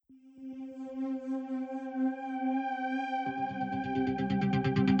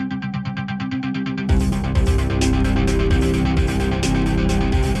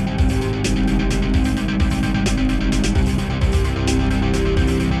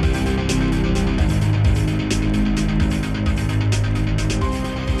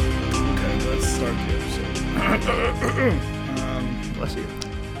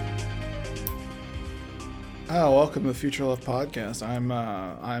welcome to the Future Love Podcast.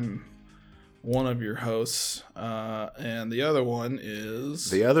 I'm one of your hosts, and the other one is...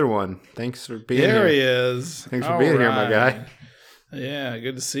 The other one. Thanks for being here. There he is. Thanks for being here, my guy. Yeah,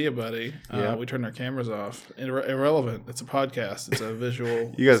 good to see you, buddy. Yeah. We turned our cameras off. Irrelevant. It's a podcast. It's a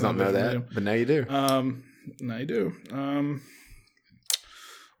visual... You guys don't know that, but now you do. Now you do.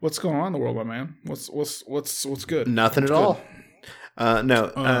 What's going on in the world, my man? What's good? Nothing at all.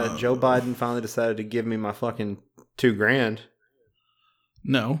 Joe Biden finally decided to give me my fucking $2,000.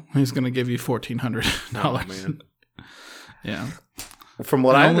 No, he's going to give you $1,400. Oh, man. Yeah. From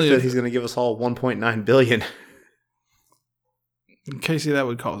what I understood, he's going to give us all $1.9 billion. Casey, that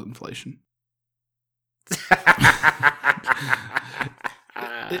would cause inflation.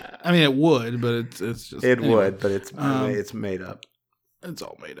 It would, but it's just... It would, but it's made up. It's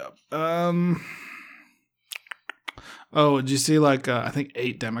all made up. Oh, did you see, I think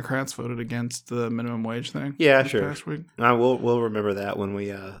 8 Democrats voted against the minimum wage thing? Yeah, sure. Past week? We'll remember that when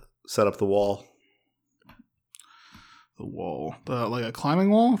we set up the wall. The wall? Like a climbing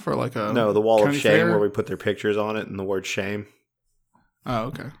wall for a... No, the wall of shame fair? where we put their pictures on it and the word shame. Oh,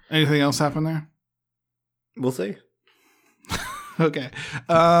 okay. Anything else happen there? We'll see. Okay.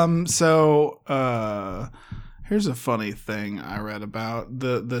 Here's a funny thing I read about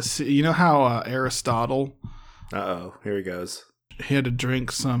you know how Aristotle... Uh-oh, here he goes. He had to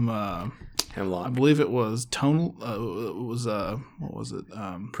drink some hemlock. I believe it was tonal. What was it?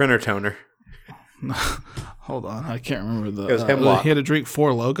 Printer toner. Hold on, I can't remember It was hemlock. He had to drink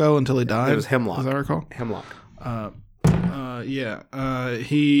 4 Loco until he died. It was hemlock. Does that recall? Hemlock. Yeah.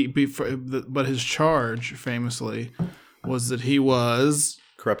 But his charge, famously, was that he was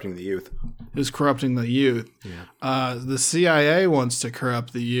corrupting the youth. He was corrupting the youth. Yeah. The CIA wants to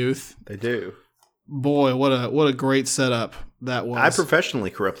corrupt the youth. They do. Boy, what a great setup that was. I professionally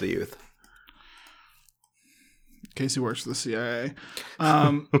corrupt the youth. Casey works for the CIA.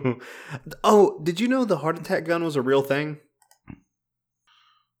 Oh, did you know the heart attack gun was a real thing?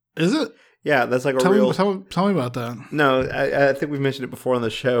 Is it? Yeah, that's like Tell me about that. No, I think we've mentioned it before on the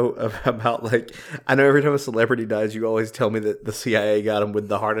show about I know every time a celebrity dies, you always tell me that the CIA got him with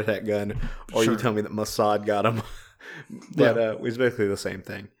the heart attack gun, or Sure. you tell me that Mossad got him. But it was basically the same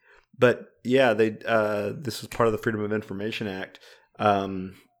thing. But yeah, this was part of the Freedom of Information Act.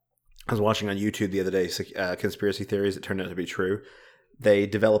 I was watching on YouTube the other day conspiracy theories that turned out to be true. They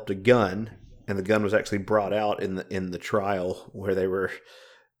developed a gun, and the gun was actually brought out in the trial where they were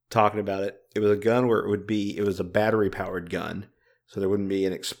talking about it. It was a gun where it was a battery powered gun, so there wouldn't be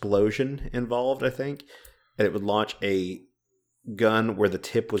an explosion involved, I think, and it would launch a gun where the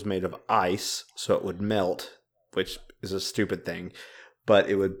tip was made of ice, so it would melt, which is a stupid thing. But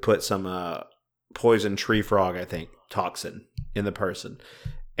it would put some poison tree frog, I think, toxin in the person.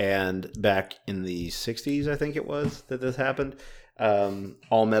 And back in the 60s, I think it was, that this happened,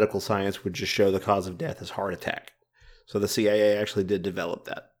 all medical science would just show the cause of death as heart attack. So the CIA actually did develop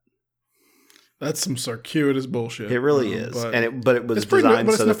that. That's some circuitous bullshit. It really is. But it was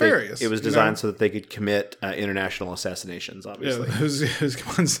designed so that they could commit international assassinations, obviously. Yeah, it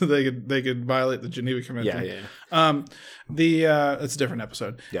was so they could violate the Geneva Convention. Yeah. It's a different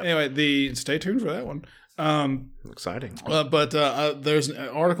episode. Yep. Anyway, stay tuned for that one. Exciting. But there's an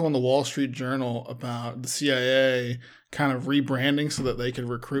article in the Wall Street Journal about the CIA kind of rebranding so that they could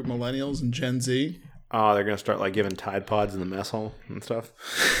recruit millennials and Gen Z. Oh, they're going to start giving Tide Pods in the mess hall and stuff.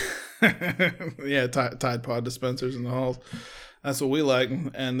 Yeah, Tide Pod dispensers in the halls. That's what we like,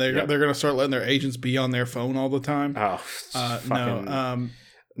 and they're going to start letting their agents be on their phone all the time. Oh, no,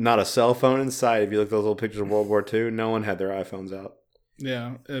 not a cell phone in sight. If you look at those little pictures of World War II, no one had their iPhones out.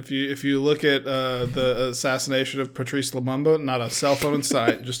 Yeah, if you look at the assassination of Patrice Lumumba, not a cell phone in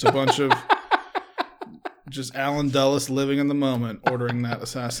sight, just a bunch of just Alan Dulles living in the moment, ordering that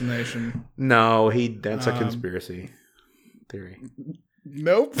assassination. No, that's a conspiracy theory.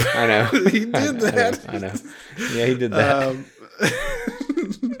 Nope. I know. He did that. I know. Yeah, he did that.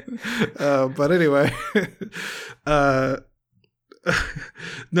 But anyway,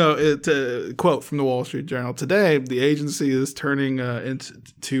 quote from the Wall Street Journal. Today, the agency is turning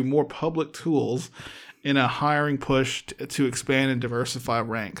into more public tools in a hiring push to expand and diversify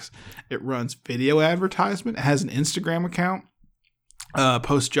ranks. It runs video advertisement. It has an Instagram account.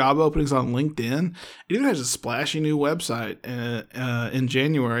 Posts job openings on LinkedIn. It even has a splashy new website in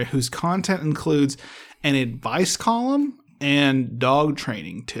January whose content includes an advice column and dog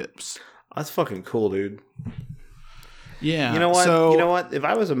training tips. That's fucking cool, dude. Yeah. You know what? If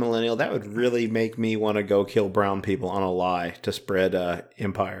I was a millennial, that would really make me want to go kill brown people on a lie to spread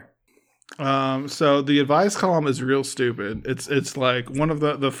empire. So the advice column is real stupid. It's like one of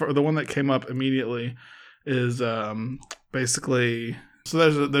the one that came up immediately is basically,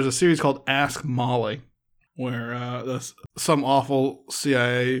 so there's a series called Ask Molly, where some awful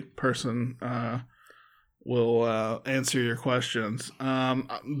CIA person will answer your questions.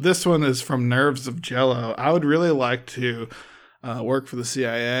 This one is from Nerves of Jello. I would really like to work for the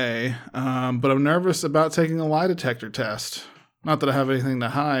CIA, but I'm nervous about taking a lie detector test. Not that I have anything to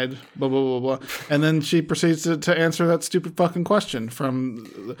hide, blah, blah, blah, blah. And then she proceeds to answer that stupid fucking question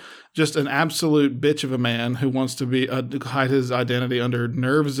from just an absolute bitch of a man who wants to hide his identity under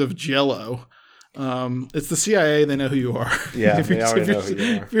Nerves of Jello. It's the CIA. They know who you are. Yeah, they already know who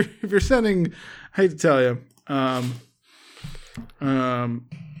you are. If you're sending, I hate to tell you,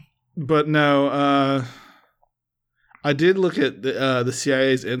 but no, I did look at the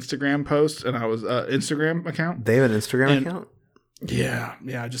CIA's Instagram post, and I was Instagram account. They have an Instagram account? Yeah,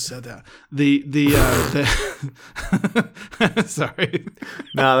 I just said that. Sorry.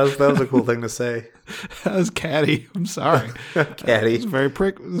 No, that was a cool thing to say. That was catty. I'm sorry. Catty. It's very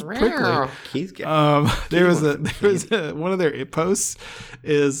prickly. He's there was one of their posts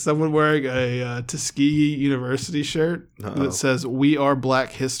is someone wearing a Tuskegee University shirt that says "We are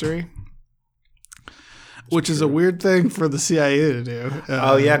Black History," which is a weird thing for the CIA to do.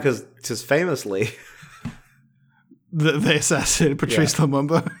 Oh yeah, because just famously. They assassinated Patrice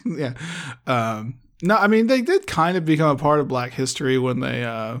Lumumba. Yeah. No, I mean, they did kind of become a part of Black history when they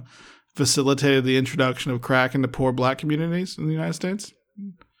facilitated the introduction of crack into poor Black communities in the United States.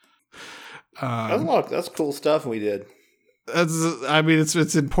 That's cool stuff we did.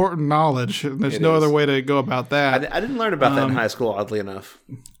 It's important knowledge. There's no other way to go about that. I didn't learn about that in high school, oddly enough.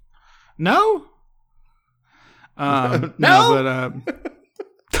 No? No?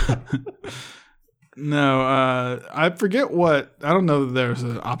 No, I forget what. I don't know that there's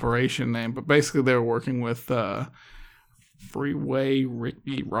an operation name, but basically they were working with Freeway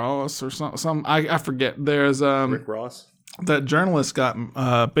Ricky Ross or some. I forget. There's Rick Ross. That journalist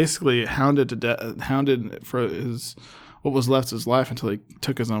got basically hounded for what was left of his life until he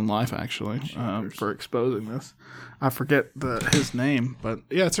took his own life. Actually, for exposing this. I forget his name, but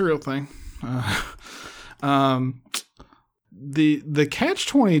yeah, it's a real thing. The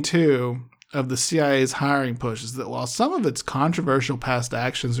catch-22 of the CIA's hiring push is that while some of its controversial past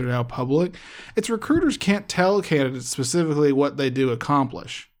actions are now public, its recruiters can't tell candidates specifically what they do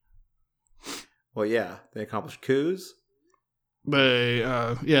accomplish. Well, yeah, they accomplish coups. They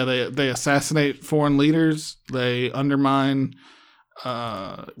assassinate foreign leaders. They undermine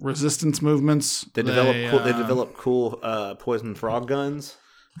resistance movements. They develop cool poison frog guns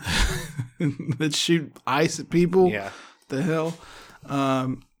that shoot ice at people. Yeah, the hell.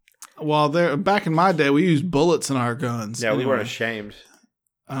 Back in my day, we used bullets in our guns. Yeah, anyway. We weren't ashamed.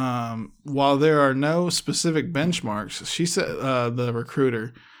 While there are no specific benchmarks, she said, the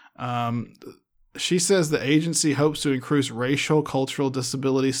recruiter, she says the agency hopes to increase racial, cultural,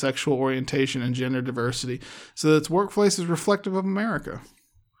 disability, sexual orientation, and gender diversity so that its workplace is reflective of America.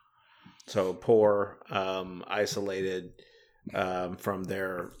 So poor, isolated from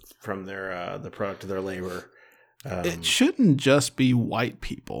the product of their labor. It shouldn't just be white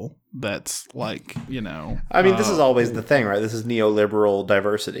people. That's like, I mean, this is always the thing, right? This is neoliberal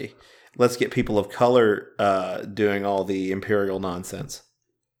diversity. Let's get people of color doing all the imperial nonsense.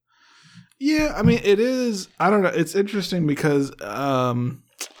 Yeah, I mean, it is. I don't know. It's interesting because I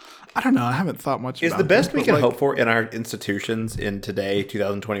don't know. I haven't thought much about it. Is the best we can hope for in our institutions in today,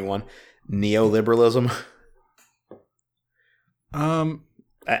 2021, neoliberalism?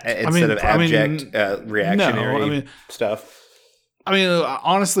 Instead of abject reactionary stuff. I mean,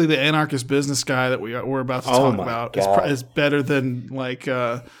 honestly, the anarchist business guy that we're about to talk about is better than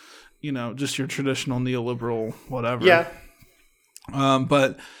just your traditional neoliberal whatever. Yeah.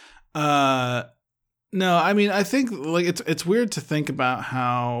 No, I mean, I think it's weird to think about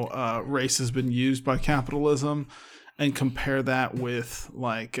how race has been used by capitalism and compare that with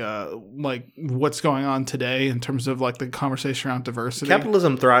like what's going on today in terms of like the conversation around diversity.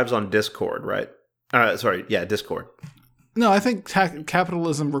 Capitalism thrives on discord, right? Discord. No, I think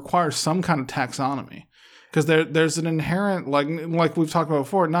capitalism requires some kind of taxonomy because there's an inherent like we've talked about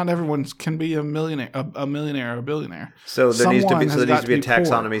before. Not everyone can be a millionaire or a billionaire. So there needs to be a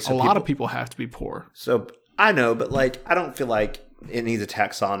taxonomy. So a lot of people have to be poor. So I know, but I don't feel like it needs a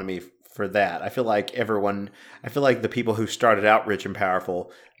taxonomy for that. I feel like the people who started out rich and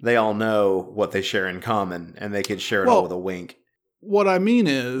powerful, they all know what they share in common, and they could share it all with a wink. What I mean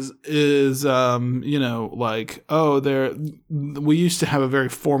is we used to have a very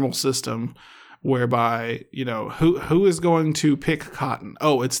formal system whereby, who is going to pick cotton?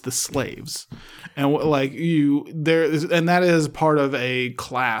 Oh, it's the slaves. And and that is part of a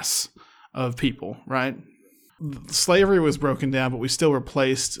class of people, right? slavery was broken down, but we still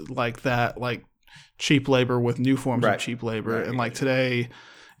replaced like that, like cheap labor with new forms of cheap labor. Right. And like today,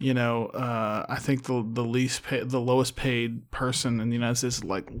 I think the lowest paid person in the United States is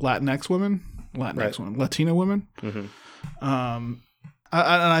like Latinx women, Latino women. Mm-hmm. And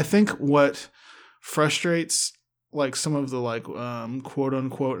I think what frustrates like some of the like quote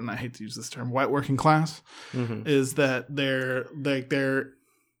unquote, and I hate to use this term, white working class, mm-hmm. is that they're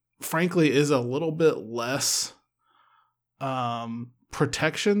frankly is a little bit less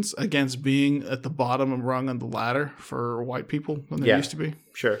protections against being at the bottom of rung on the ladder for white people than there used to be.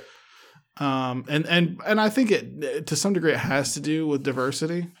 Sure. And I think it to some degree it has to do with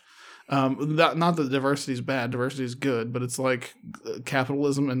diversity. Not that diversity is bad, diversity is good, but it's like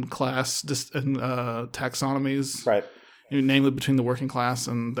capitalism and class and taxonomies, right? Namely between the working class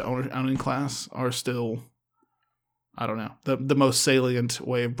and the owning class, are still, I don't know, the most salient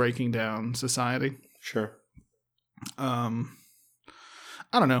way of breaking down society. Sure.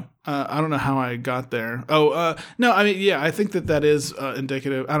 I don't know. I don't know how I got there. No, I mean, yeah, I think that is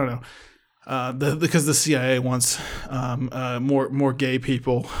indicative. I don't know. Because the CIA wants more gay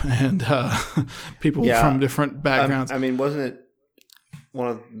people and people from different backgrounds. I mean, wasn't it one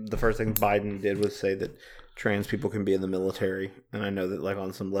of the first things Biden did was say that trans people can be in the military? And I know that like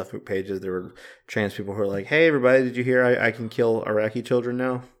on some left pages there were trans people who were like, "Hey, everybody, did you hear I can kill Iraqi children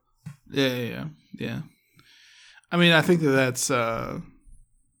now?" Yeah. I mean, I think that's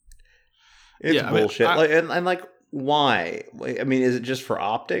it's bullshit. I mean, and like, why? I mean, is it just for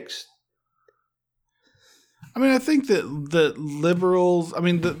optics? I mean, I think that liberals, I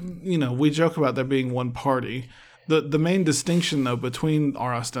mean, we joke about there being one party. The main distinction, though, between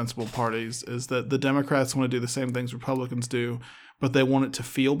our ostensible parties is that the Democrats want to do the same things Republicans do, but they want it to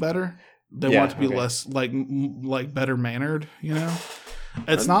feel better. They want it to be less, like better mannered,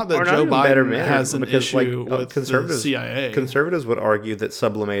 It's not that Joe Biden has an issue with the CIA. Conservatives would argue that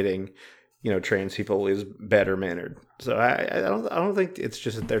sublimating trans people is better mannered. So I don't think it's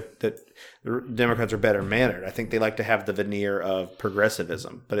just that the Democrats are better mannered. I think they like to have the veneer of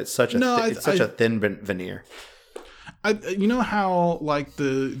progressivism, but it's such a thin veneer. You know how like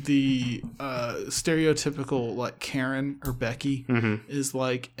the stereotypical like Karen or Becky mm-hmm. is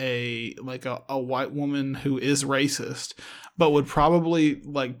like a white woman who is racist, but would probably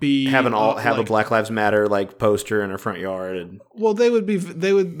like be have a Black Lives Matter like poster in her front yard. And well, they would be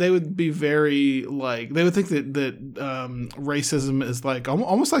very like they would think that racism is like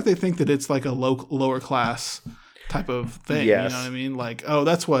almost like they think that it's like a lower class type of thing. Yes. You know what I mean? Like, oh,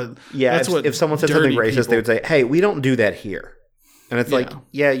 that's what. Yeah. If someone said something racist, they would say, "Hey, we don't do that here." And it's like,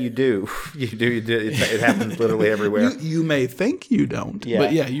 yeah, you do. You do. It happens literally everywhere. You may think you don't,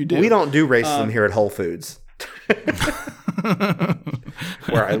 but yeah, you do. We don't do racism here at Whole Foods,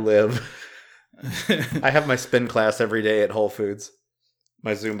 where I live. I have my spin class every day at Whole Foods,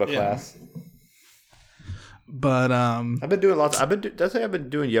 my Zumba class. But I've been doing lots. I've been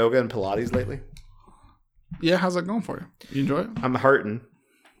doing yoga and Pilates lately. Yeah, how's that going for you? You enjoy it? I'm hurting.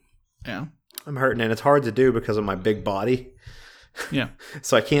 Yeah. I'm hurting, and it's hard to do because of my big body. Yeah.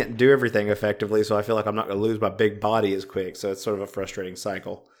 So I can't do everything effectively, so I feel like I'm not going to lose my big body as quick, so it's sort of a frustrating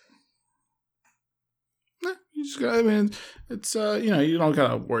cycle. You just got, I mean, it's, you don't got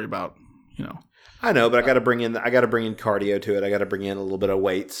to worry about, I know, but I got to bring in cardio to it. I got to bring in a little bit of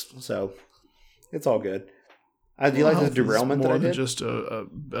weights, so it's all good. Do you like this derailment that I did? More than just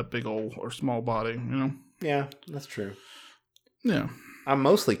a big old or small body, Yeah, that's true. Yeah. I'm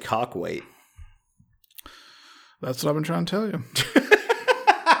mostly cock weight. That's what I've been trying to tell you.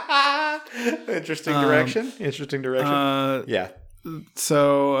 Interesting direction. Yeah.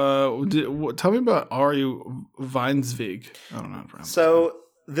 So, tell me about Ari Weinsweg. I don't know how to pronounce it. So,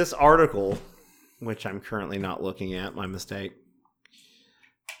 this article, which I'm currently not looking at, my mistake.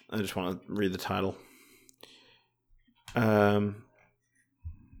 I just want to read the title. Well,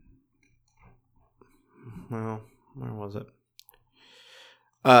 where was it?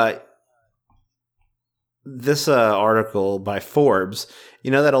 This article by Forbes.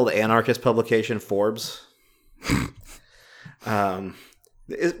 You know that old anarchist publication, Forbes?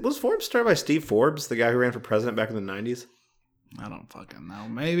 Was Forbes started by Steve Forbes, the guy who ran for president back in the 90s? I don't fucking know.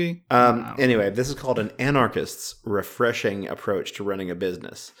 Maybe. Anyway, this is called An Anarchist's Refreshing Approach to Running a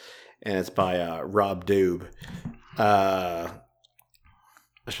Business. And it's by Rob Dube. I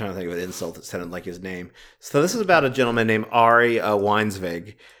was trying to think of an insult that sounded like his name. So this is about a gentleman named Ari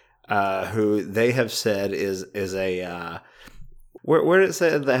Weinsweg, who they have said is a where did it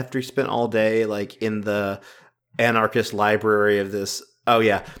say that after he spent all day like in the anarchist library of this? Oh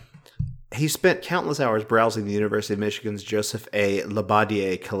yeah, He spent countless hours browsing the University of Michigan's Joseph A.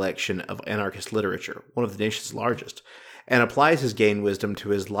 Labadie collection of anarchist literature, one of the nation's largest, and applies his gained wisdom to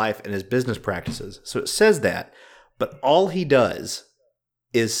his life and his business practices. So it says that, but all he does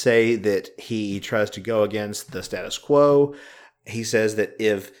is say that he tries to go against the status quo. He says that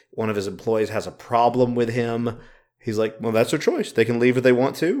if one of his employees has a problem with him, he's like, well, that's their choice. They can leave if they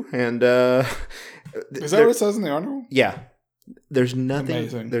want to. And is that what it says in the article? Yeah. There's nothing.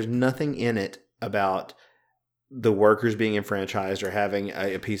 Amazing. There's nothing in it about the workers being enfranchised or having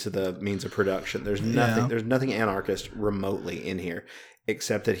a piece of the means of production. There's nothing. Yeah. There's nothing anarchist remotely in here,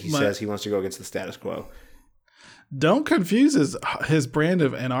 except that he says he wants to go against the status quo. Don't confuse his brand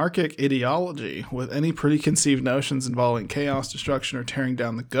of anarchic ideology with any preconceived notions involving chaos, destruction, or tearing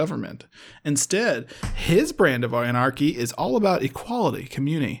down the government. Instead, his brand of anarchy is all about equality,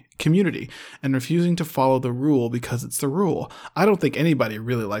 community, and refusing to follow the rule because it's the rule. I don't think anybody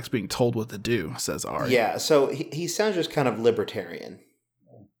really likes being told what to do, says Ari. Yeah, so he sounds just kind of libertarian.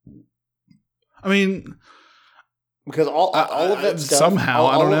 I mean, because all of that stuff, somehow,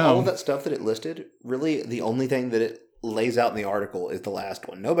 I don't know. All of that stuff that it listed, really the only thing that it lays out in the article is the last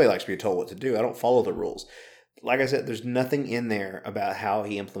one. Nobody likes to be told what to do. I don't follow the rules. Like I said, there's nothing in there about how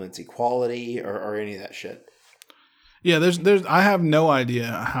he implements equality or any of that shit. Yeah, there's. I have no idea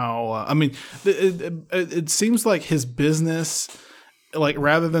how. I mean, it seems like his business, like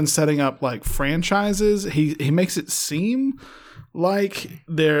rather than setting up like franchises, he makes it seem like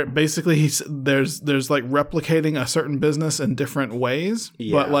they're basically there's like replicating a certain business in different ways.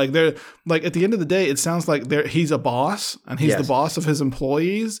 Yeah. But like they're like at the end of the day, it sounds like he's a boss and he's the boss of his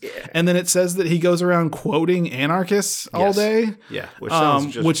employees. Yeah. And then it says that he goes around quoting anarchists all day. Yeah, which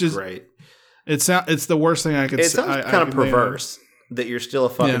sounds just great. It's the worst thing I could say. It sounds kind of perverse that you're still a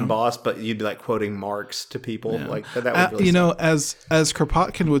fucking boss, but you'd be like quoting Marx to people. Yeah. Like that would really as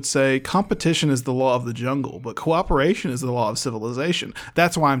Kropotkin would say, competition is the law of the jungle, but cooperation is the law of civilization.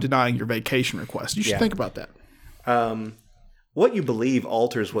 That's why I'm denying your vacation request. You should think about that. What you believe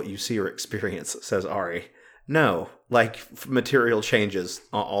alters what you see or experience, says Ari. No, like material changes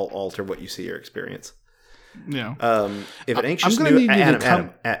alter what you see or experience. Yeah. If an anxious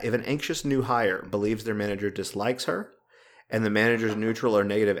new hire believes their manager dislikes her, and the manager's neutral or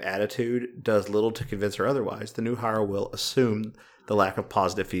negative attitude does little to convince her otherwise, the new hire will assume the lack of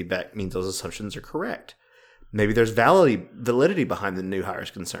positive feedback means those assumptions are correct. Maybe there's validity behind the new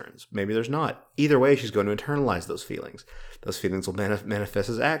hire's concerns. Maybe there's not. Either way, she's going to internalize those feelings. Those feelings will manifest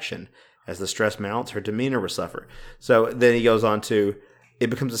as action. As the stress mounts, her demeanor will suffer. So then he goes on to, it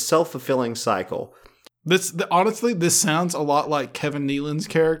becomes a self-fulfilling cycle. Honestly, this sounds a lot like Kevin Nealon's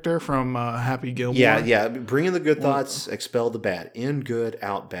character from Happy Gilmore. Yeah. Bring in the good thoughts, expel the bad. In good,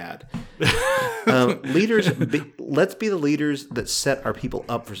 out bad. Leaders, let's be the leaders that set our people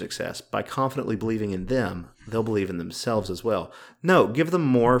up for success. By confidently believing in them, they'll believe in themselves as well. No, give them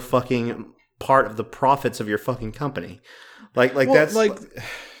more fucking part of the profits of your fucking company. That's like.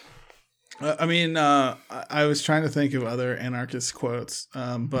 I mean, I was trying to think of other anarchist quotes,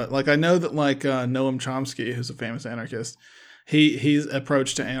 but like I know that like Noam Chomsky, who's a famous anarchist, his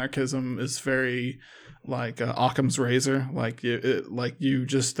approach to anarchism is very like Occam's razor. Like you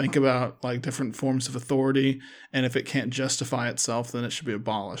just think about like different forms of authority, and if it can't justify itself, then it should be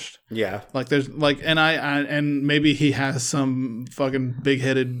abolished. Yeah. Like there's like, and maybe he has some fucking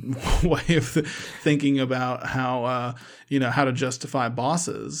big-headed way of thinking about how how to justify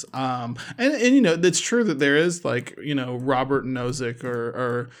bosses. And it's true that there is like Robert Nozick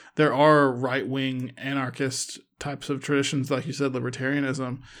or there are right-wing anarchist types of traditions, like you said,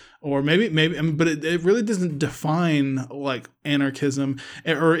 libertarianism, or maybe, but it really doesn't define like anarchism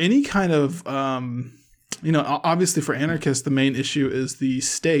or any kind of, obviously for anarchists, the main issue is the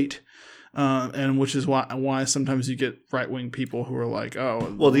state, and which is why sometimes you get right-wing people who are like,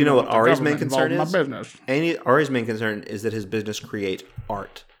 oh, well, do you know what Ari's main concern is? My business. Ari's main concern is that his business create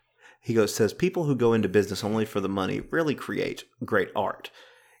art. He says people who go into business only for the money rarely create great art.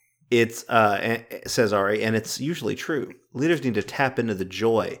 It's says Ari, and it's usually true. Leaders need to tap into the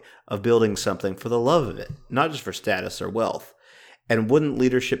joy of building something for the love of it, not just for status or wealth. And wouldn't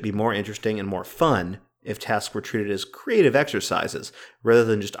leadership be more interesting and more fun if tasks were treated as creative exercises rather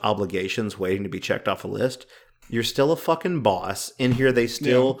than just obligations waiting to be checked off a list? You're still a fucking boss. In here, they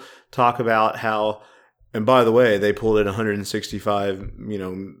still talk about how, and by the way, they pulled in 165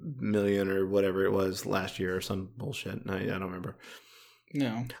 million or whatever it was last year or some bullshit. I don't remember.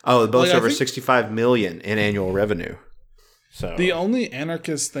 No. Oh, it boasts over 65 million in annual revenue. So the only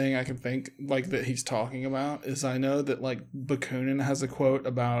anarchist thing I can think like that he's talking about is I know that like Bakunin has a quote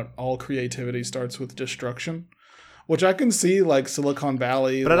about all creativity starts with destruction, Which I can see, like Silicon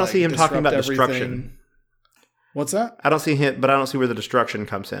Valley. But I don't see him talking about everything. destruction. What's that? I don't see him, but I don't see where the destruction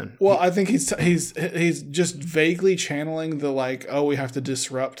comes in. Well, I think he's just vaguely channeling the like, oh, we have to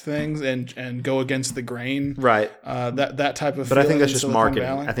disrupt things and go against the grain, right? That type of. But I think that's just Silicon marketing.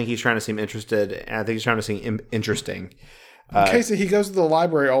 Valley. I think he's trying to seem interested. And I think he's trying to seem interesting. Casey, he goes to the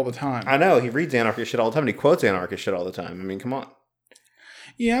library all the time. I know he reads anarchist shit all the time. And he quotes anarchist shit all the time. I mean, come on.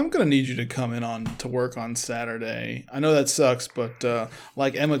 Yeah, I'm going to need you to come in to work on Saturday. I know that sucks, but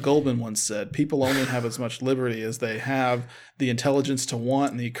like Emma Goldman once said, people only have as much liberty as they have the intelligence to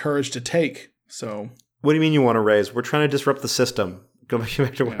want and the courage to take. So, what do you mean you want to raise? We're trying to disrupt the system. Go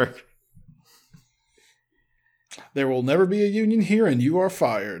back to work. There will never be a union here, and you are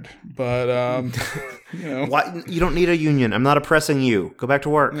fired. But Why? You don't need a union. I'm not oppressing you. Go back to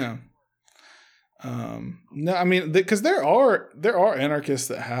work. Yeah. No, I mean, because there are anarchists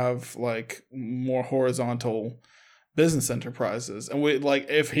that have like more horizontal business enterprises, and we like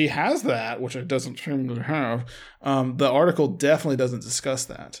if he has that, which it doesn't seem to have. The article definitely doesn't discuss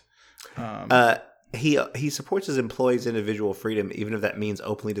that. He supports his employees' individual freedom, even if that means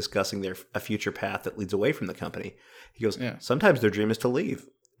openly discussing a future path that leads away from the company. He goes, sometimes their dream is to leave,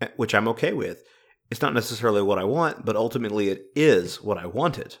 which I'm okay with. It's not necessarily what I want, but ultimately it is what I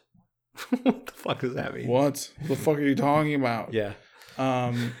wanted. What the fuck does that mean? What the fuck are you talking about? Yeah.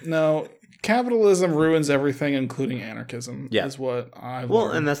 No, capitalism ruins everything, including anarchism. Yeah. Is what I've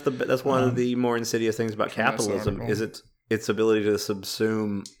learned. And that's one of the more insidious things about capitalism is its ability to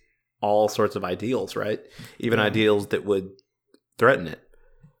subsume all sorts of ideals, right? Even ideals that would threaten it.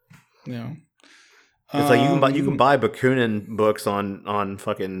 Yeah. It's like you can buy Bakunin books on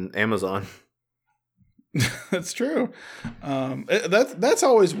fucking Amazon. That's true. That's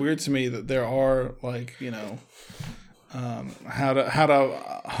always weird to me that there are like, how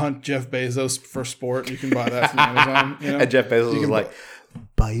to hunt Jeff Bezos for sport. You can buy that from Amazon. And Jeff Bezos is like,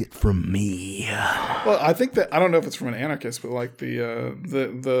 buy it from me. Well, I think that I don't know if it's from an anarchist, but like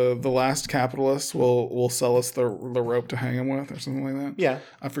the last capitalist will sell us the rope to hang him with or something like that. Yeah,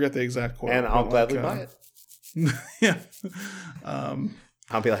 I forget the exact quote. And I'll gladly buy it. Yeah.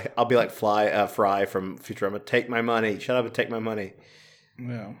 I'll be like Fry from Futurama. Take my money. Shut up and take my money.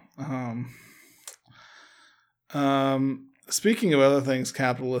 Yeah. Speaking of other things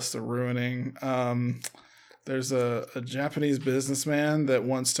capitalists are ruining, there's a Japanese businessman that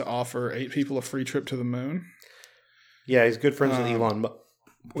wants to offer 8 people a free trip to the moon. Yeah, he's good friends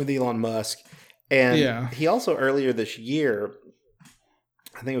with Elon Musk. And he also earlier this year,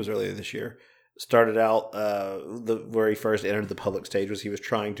 I think it was earlier this year, started out where he first entered the public stage was he was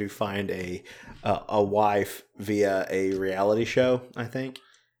trying to find a wife via a reality show, I think.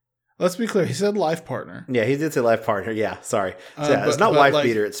 Let's be clear. He said life partner. Yeah, he did say life partner. Yeah, sorry. It's not wife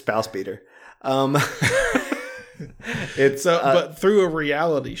beater. It's spouse beater. But through a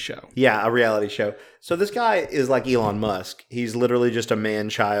reality show. Yeah, a reality show. So this guy is like Elon Musk. He's literally just a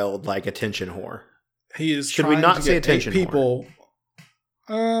man-child, like attention whore. He is. Should we not say attention people? Whore?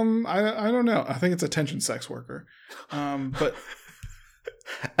 I don't know. I think it's attention sex worker. But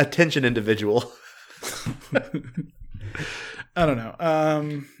attention individual. I don't know.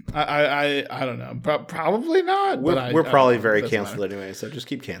 I don't know. Probably not. We're probably very canceled anyway, so just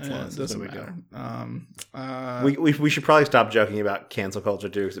keep canceling us. Doesn't matter. We should probably stop joking about cancel culture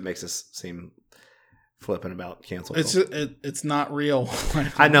too, because it makes us seem flippant about cancel culture. It's not real.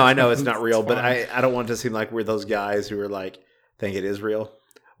 I know it's not real, but I don't want it to seem like we're those guys who are like think it is real.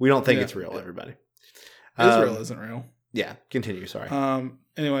 We don't think it's real, everybody. Israel isn't real. Yeah, continue. Sorry.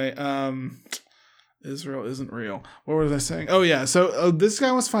 Anyway, Israel isn't real. What was I saying? Oh, yeah. So this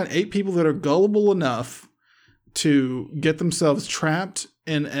guy wants to find 8 people that are gullible enough to get themselves trapped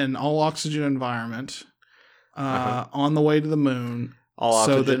in an all-oxygen environment on the way to the moon.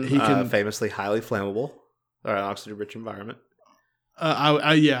 All-oxygen, so that he can famously highly flammable, or an oxygen-rich environment.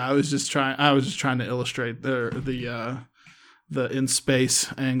 I was just trying to illustrate the in space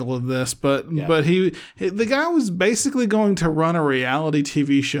angle of this, but the guy was basically going to run a reality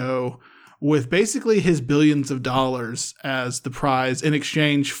TV show with basically his billions of dollars as the prize in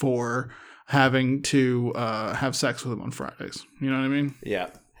exchange for having to have sex with him on Fridays. You know what I mean? Yeah.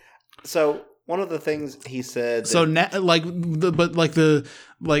 So one of the things he said. So go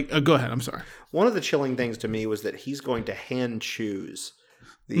ahead. I'm sorry. One of the chilling things to me was that he's going to hand choose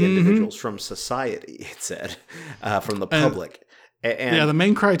the individuals from society. It said from the public. And the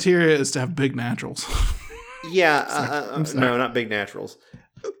main criteria is to have big naturals. Yeah. No, not big naturals.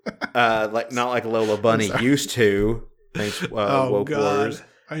 Not like Lola Bunny used to. Thanks, woke warriors.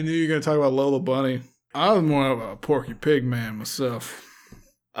 I knew you were going to talk about Lola Bunny. I was more of a Porky Pig man myself.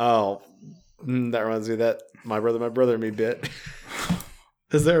 Oh, That reminds me of that my brother and me bit.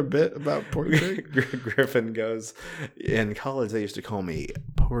 Is there a bit about Porky Pig? Griffin goes, in college they used to call me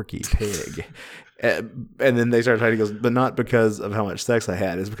Porky Pig. And then they started trying, he goes, but not because of how much sex I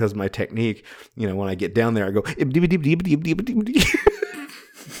had. It's because of my technique. You know, when I get down there, I go,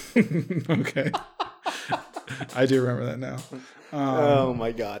 okay. I do remember that now. Oh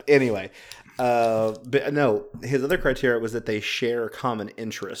my God. Anyway, but no, his other criteria was that they share common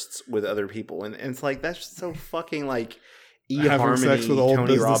interests with other people. And it's like, that's so fucking like having sex with old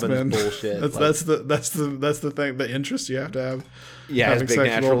Tony businessmen. Robbins bullshit. That's the thing. The interest you have to have. Yeah, it's big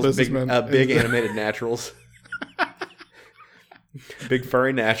naturals, big animated naturals, big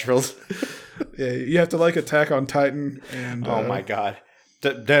furry naturals. Yeah, you have to like Attack on Titan. And oh my God,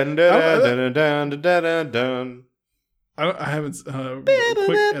 dun dun dun dun dun dun dun. I haven't.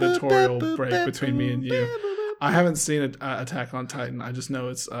 Quick editorial break between me and you. I haven't seen Attack on Titan. I just know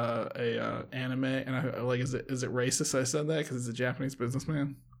it's a anime, and I like. Is it racist? I said that because it's a Japanese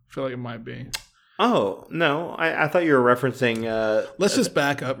businessman. I feel like it might be. Oh no! I thought you were referencing. Let's just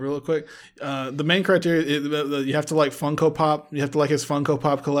back up real quick. The main criteria you have to like Funko Pop. You have to like his Funko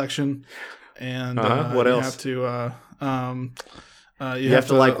Pop collection, and what else? You have to. You have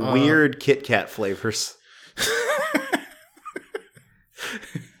to like weird Kit Kat flavors.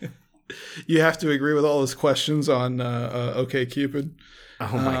 You have to agree with all his questions on OkCupid.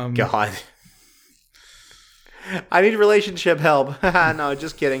 Oh my God. I need relationship help. No,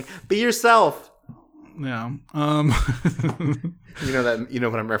 just kidding. Be yourself. Yeah. You know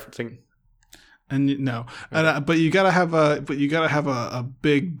what I'm referencing. And no, but you gotta have a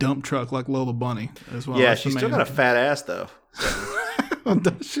big dump truck like Lola Bunny as well. Yeah, she's still got a fat ass though. So.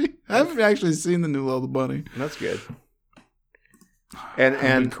 Does she? I haven't actually seen the new Lola Bunny. That's good.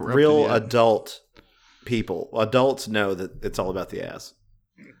 And real adults know that it's all about the ass.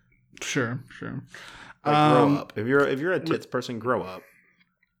 Sure. Like, grow up. If you're a tits person, grow up.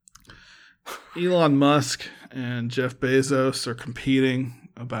 Elon Musk and Jeff Bezos are competing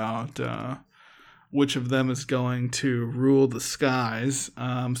about which of them is going to rule the skies.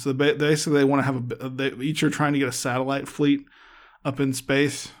 So basically, they want to have they each are trying to get a satellite fleet up in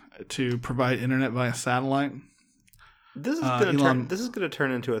space to provide internet via satellite. This is going to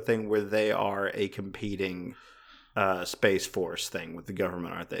turn into a thing where they are a competing space force thing with the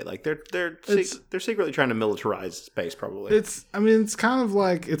government, aren't they? Like they're secretly trying to militarize space, probably. It's kind of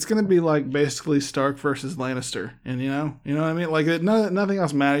like it's going to be like basically Stark versus Lannister, and you know what I mean. Like nothing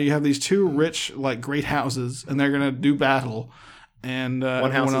else matters. You have these two rich, like great houses, and they're going to do battle. And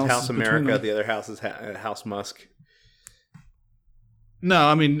one house is House America, the other house is House Musk. No,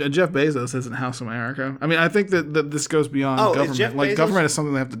 I mean Jeff Bezos isn't House America. I mean, I think that this goes beyond government. Like government is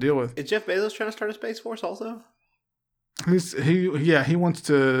something they have to deal with. Is Jeff Bezos trying to start a space force also? He wants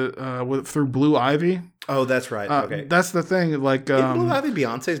to through Blue Ivy. Oh, that's right. Okay, that's the thing. Like, isn't Blue Ivy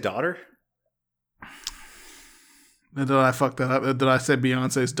Beyonce's daughter? Did I fuck that up? Did I say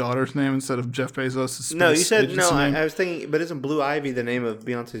Beyonce's daughter's name instead of Jeff Bezos' space No, you said no. name? I was thinking, but isn't Blue Ivy the name of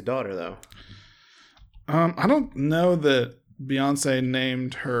Beyonce's daughter though? I don't know that Beyonce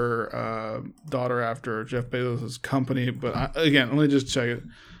named her daughter after Jeff Bezos' company, but again, let me just check it.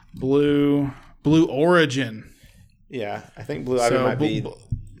 Blue Origin. Yeah, I think Blue Ivy might be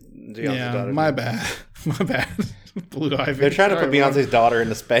Beyonce's daughter. My bad. Blue Ivy. They're trying to put Beyonce's daughter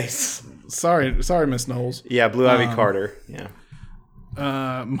into space. Sorry, Miss Knowles. Yeah, Blue Ivy Carter. Yeah.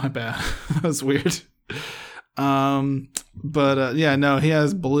 My bad. That's weird. But he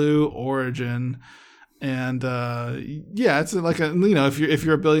has Blue Origin. And it's like if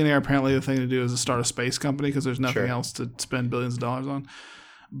you're a billionaire, apparently the thing to do is to start a space company because there's nothing else to spend billions of dollars on.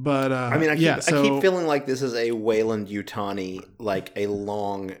 But I keep feeling like this is a Wayland Yutani, like a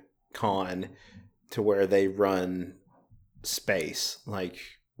long con to where they run space, like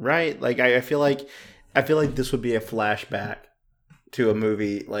right. Like I feel like this would be a flashback to a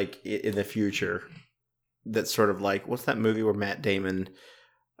movie like in the future. That's sort of like what's that movie where Matt Damon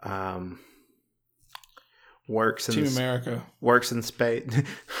works in Team America. Works in space.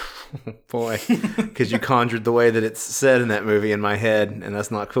 Boy, because you conjured the way that it's said in that movie in my head, and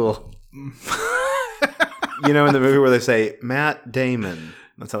that's not cool. You know, in the movie where they say Matt Damon,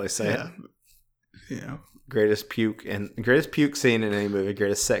 that's how they say it. Yeah. Greatest puke scene in any movie,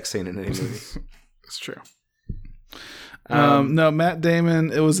 greatest sex scene in any movie. It's true. No, Matt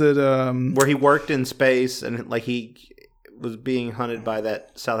Damon. It was at where he worked in space, and like he was being hunted by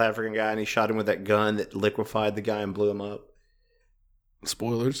that South African guy, and he shot him with that gun that liquefied the guy and blew him up.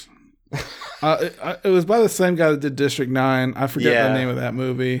 Spoilers. It was by the same guy that did District 9. I forget the name of that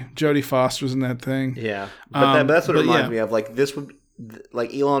movie. Jodie Foster's in that thing. Yeah, but that's what it reminds me of. Like this would,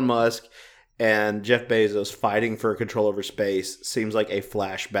 like Elon Musk and Jeff Bezos fighting for control over space seems like a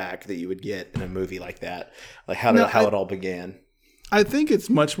flashback that you would get in a movie like that. Like how it all began. I think it's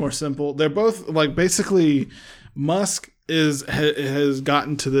much more simple. They're both like basically Musk has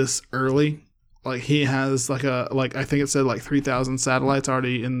gotten to this early. Like he has I think it said 3,000 satellites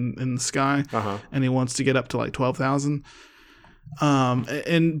already in the sky, and he wants to get up to 12,000.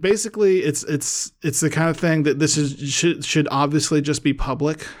 And basically it's the kind of thing that this should obviously just be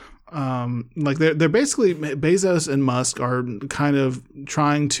public. They're basically Bezos and Musk are kind of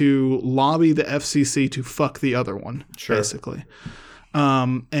trying to lobby the FCC to fuck the other one, basically.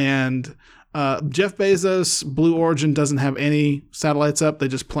 Jeff Bezos, Blue Origin doesn't have any satellites up. They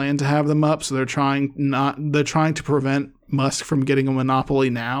just plan to have them up. So they're trying to prevent Musk from getting a monopoly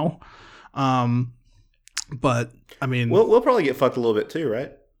now. But I mean, we'll probably get fucked a little bit too,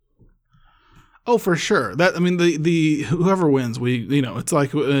 right? Oh, for sure. The whoever wins, it's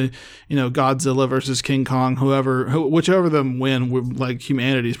like Godzilla versus King Kong. Whichever of them win,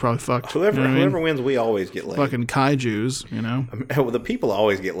 humanity's probably fucked. Whoever wins, we always get laid. Fucking kaijus, Well, the people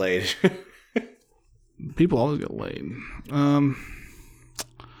always get laid. People always get laid.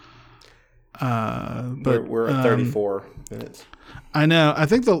 But we're at 34 minutes. I know. I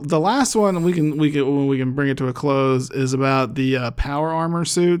think the last one we can bring it to a close is about the power armor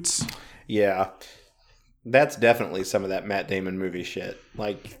suits. Yeah, that's definitely some of that Matt Damon movie shit.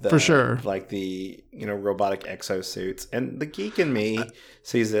 For sure. Like the robotic exosuits, and the geek in me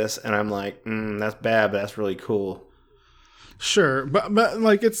sees this, and I'm like, that's bad, but that's really cool. Sure, but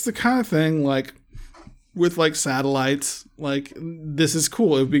it's the kind of thing with satellites. This is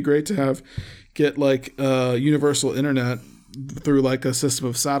cool. It would be great to get universal internet through a system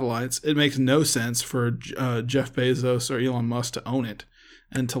of satellites. It makes no sense for Jeff Bezos or Elon Musk to own it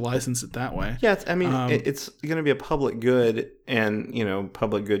and to license it that way. Yeah, it's going to be a public good, and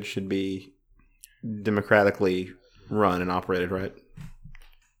public good should be democratically run and operated, right?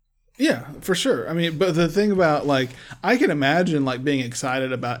 Yeah, for sure. I mean, but the thing about I can imagine being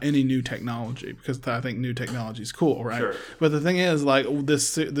excited about any new technology because I think new technology is cool, right? Sure. But the thing is,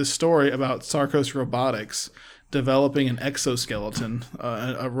 this story about Sarcos Robotics developing an exoskeleton,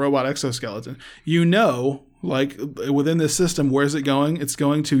 a robot exoskeleton, within this system, where's it going? It's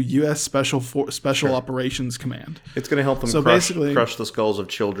going to U.S. Special Operations Command. It's going to help them crush the skulls of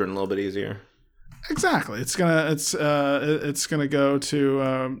children a little bit easier. Exactly. It's gonna go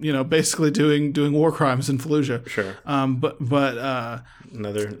to basically doing war crimes in Fallujah. Sure. But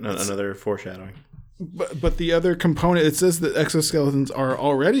another foreshadowing. But the other component, it says that exoskeletons are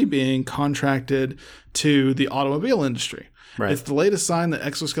already being contracted to the automobile industry. Right. It's the latest sign that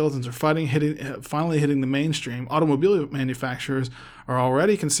exoskeletons are finally hitting the mainstream. Automobile manufacturers are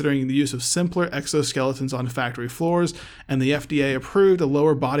already considering the use of simpler exoskeletons on factory floors, and the FDA approved a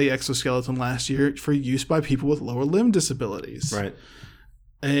lower body exoskeleton last year for use by people with lower limb disabilities. Right.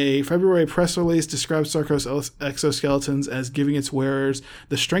 A February press release describes Sarcos exoskeletons as giving its wearers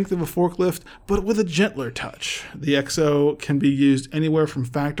the strength of a forklift, but with a gentler touch. The exo can be used anywhere from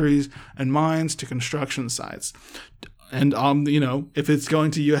factories and mines to construction sites. And, if it's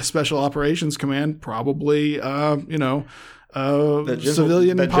going to U.S. Special Operations Command, probably,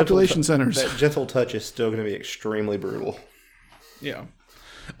 civilian population centers. That gentle touch is still going to be extremely brutal. Yeah.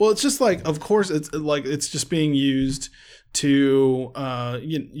 Well, it's just of course, it's just being used to,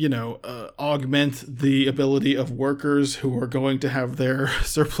 augment the ability of workers who are going to have their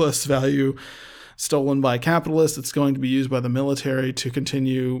surplus value stolen by capitalists. It's going to be used by the military to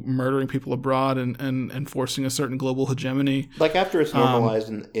continue murdering people abroad and enforcing a certain global hegemony. After it's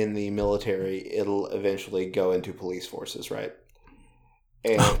normalized in the military, it'll eventually go into police forces, right?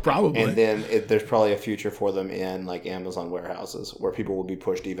 And, probably. And then there's probably a future for them in Amazon warehouses where people will be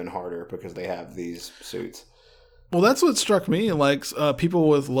pushed even harder because they have these suits. Well, that's what struck me. People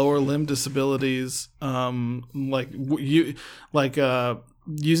with lower limb disabilities,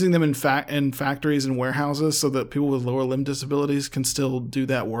 using them in factories and warehouses so that people with lower limb disabilities can still do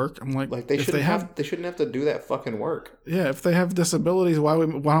that work. I'm they shouldn't have to do that fucking work. Yeah, if they have disabilities, why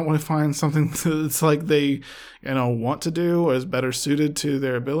don't we find something that's they want to do or is better suited to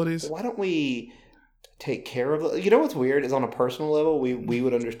their abilities? Why don't we take care of it? What's weird is on a personal level, we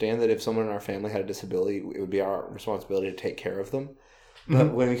would understand that if someone in our family had a disability, it would be our responsibility to take care of them.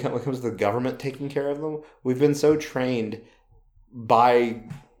 But when it comes to the government taking care of them, we've been so trained by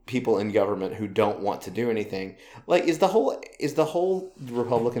people in government who don't want to do anything. Is the whole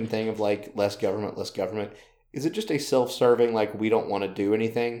Republican thing of less government, is it just a self-serving we don't want to do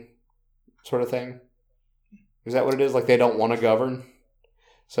anything sort of thing? Is that what it is? They don't want to govern,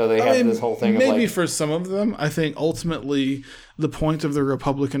 So they have this whole thing of maybe for some of them. I think ultimately the point of the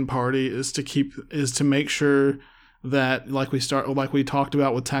Republican Party is to make sure that like we talked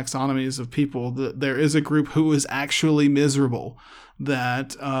about with taxonomies of people, that there is a group who is actually miserable,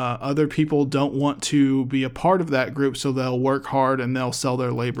 that other people don't want to be a part of that group, so they'll work hard and they'll sell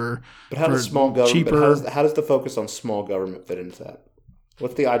their labor. But how does small government? Cheaper. How does the focus on small government fit into that?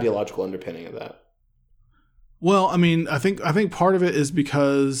 What's the ideological underpinning of that? Well, I mean, I think part of it is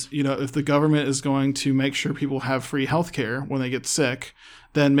because, if the government is going to make sure people have free health care when they get sick,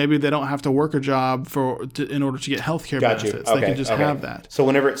 then maybe they don't have to work a job in order to get health care benefits. Okay, they can just have that. So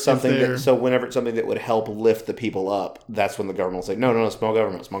whenever it's something that would help lift the people up, that's when the government will say, no, small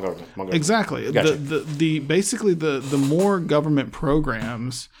government. Exactly. Gotcha. Basically the more government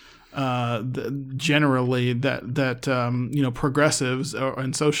programs generally that progressives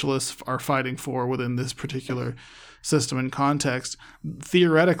and socialists are fighting for within this particular system and context,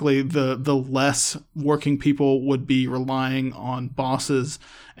 theoretically the less working people would be relying on bosses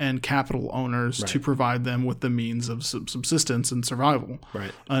and capital owners to provide them with the means of subsistence and survival.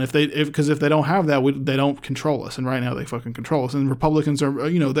 Right. And if they don't have that, they don't control us. And right now they fucking control us. And Republicans are,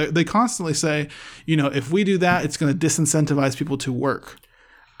 they constantly say, if we do that, it's going to disincentivize people to work.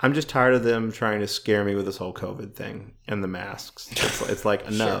 I'm just tired of them trying to scare me with this whole COVID thing and the masks. It's like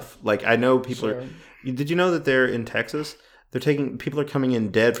enough. Sure. Like I know people are. Did you know that they're in Texas? People are coming in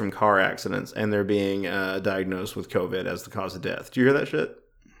dead from car accidents, and they're being diagnosed with COVID as the cause of death. Do you hear that shit?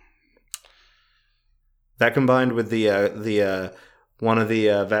 That combined with the one of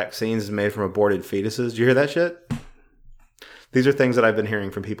the vaccines is made from aborted fetuses. Do you hear that shit? These are things that I've been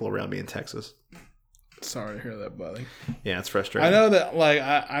hearing from people around me in Texas. Sorry to hear that, buddy. Yeah, it's frustrating. I know that,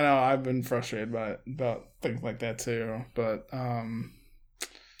 I know I've been frustrated about things like that too, but and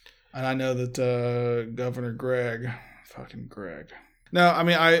I know that Governor Greg. No, I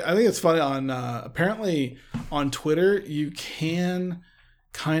mean, I think it's funny on apparently on Twitter you can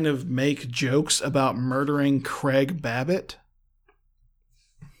kind of make jokes about murdering Craig Babbitt.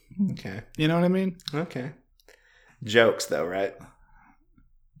 Okay. You know what I mean? Okay. Jokes though, right?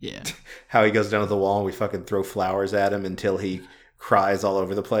 Yeah. How he goes down to the wall and we fucking throw flowers at him until he cries all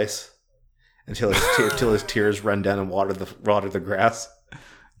over the place. Until his tears run down and water the grass.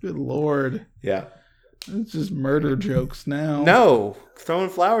 Good Lord. Yeah. It's just murder jokes now. No. Throwing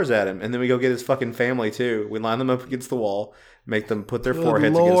flowers at him. And then we go get his fucking family too. We line them up against the wall, make them put their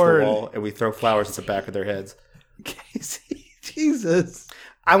foreheads against the wall, and we throw flowers at the back of their heads. Casey, Jesus.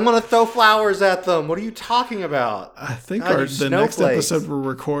 I want to throw flowers at them. What are you talking about? I think the next episode we're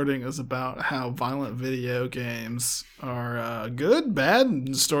recording is about how violent video games are good,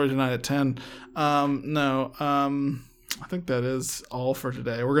 bad. Story tonight at 10. I think that is all for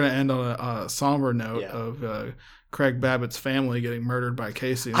today. We're going to end on a somber note of Craig Babbitt's family getting murdered by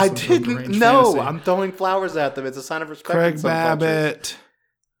Casey. I didn't know. I'm throwing flowers at them. It's a sign of respect. Craig Babbitt.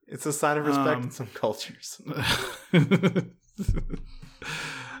 It's a sign of respect in some cultures.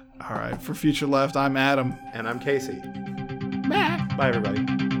 All right. For Future Left, I'm Adam. And I'm Casey. Bye. Bye,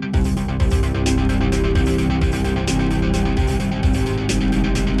 everybody.